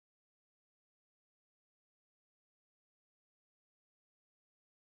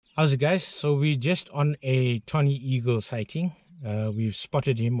How's it, guys? So we're just on a tawny eagle sighting. We've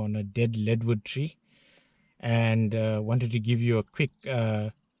spotted him on a dead leadwood tree, and wanted to give you a quick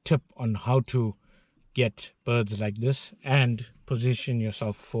tip on how to get birds like this and position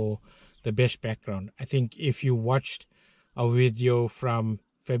yourself for the best background. I think if you watched our video from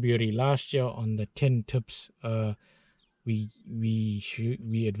February last year on the 10 tips, we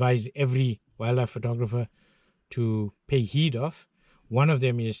advise every wildlife photographer to pay heed of. One of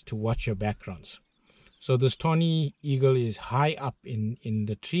them is to watch your backgrounds. So this tawny eagle is high up in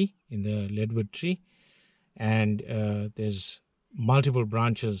the tree, in the leadwood tree, and there's multiple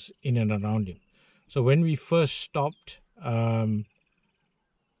branches in and around him. So when we first stopped,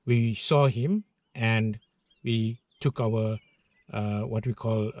 we saw him and we took our what we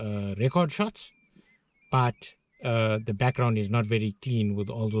call record shots, but the background is not very clean with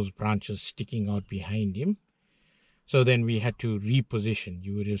all those branches sticking out behind him. So then we had to reposition.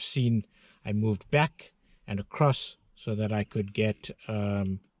 You would have seen I moved back and across so that I could get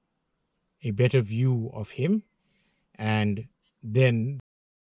a better view of him, and then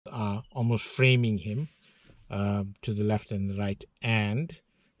almost framing him to the left and the right, and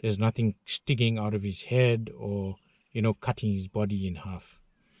there's nothing sticking out of his head or, you know, cutting his body in half.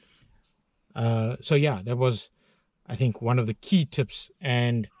 So yeah, that was, I think, one of the key tips,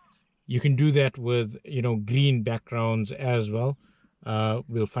 and you can do that with, you know, green backgrounds as well.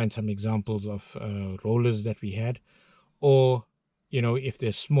 We'll find some examples of rollers that we had, or, you know, if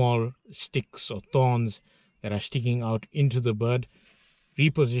there's small sticks or thorns that are sticking out into the bird,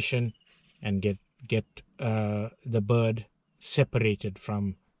 reposition and get the bird separated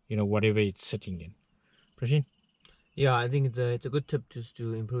from, you know, whatever it's sitting in. Prashin? Yeah, I think it's a good tip just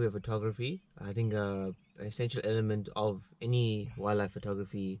to improve your photography. I think an essential element of any wildlife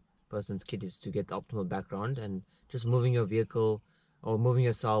photography person's kit is to get the optimal background, and just moving your vehicle or moving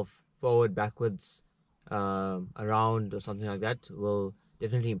yourself forward, backwards, around, or something like that will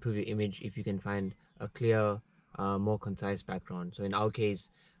definitely improve your image if you can find a clear, more concise background. So in our case,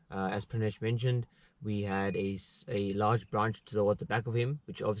 as Pranesh mentioned, we had a large branch towards the back of him,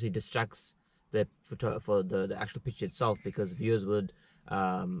 which obviously distracts the for the actual picture itself, because viewers would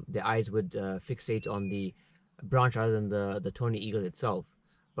their eyes would fixate on the branch rather than the tawny eagle itself.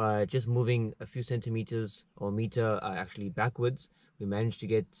 But just moving a few centimeters or meter actually backwards, we managed to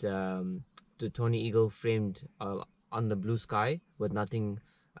get the tawny eagle framed on the blue sky with nothing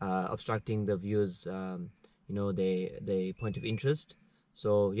obstructing the viewers, you know, the point of interest.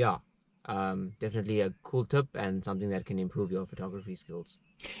 So yeah, definitely a cool tip and something that can improve your photography skills.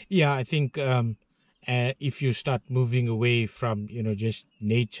 Yeah, I think if you start moving away from, you know, just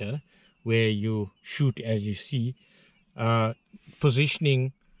nature where you shoot as you see,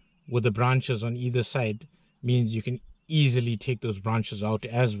 positioning with the branches on either side means you can easily take those branches out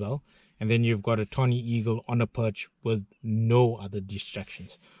as well, and then you've got a tawny eagle on a perch with no other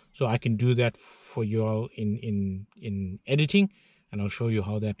distractions. So I can do that for you all in editing, and I'll show you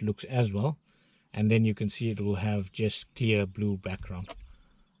how that looks as well, and then you can see it will have just clear blue background.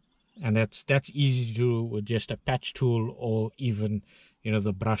 And that's easy to do with just a patch tool, or even, you know,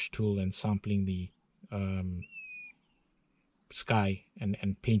 the brush tool, and sampling the sky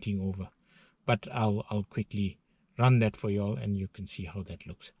and painting over. But I'll quickly run that for you all, and you can see how that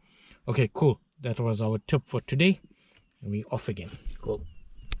looks. Okay, cool. That was our tip for today, and we off again. Cool.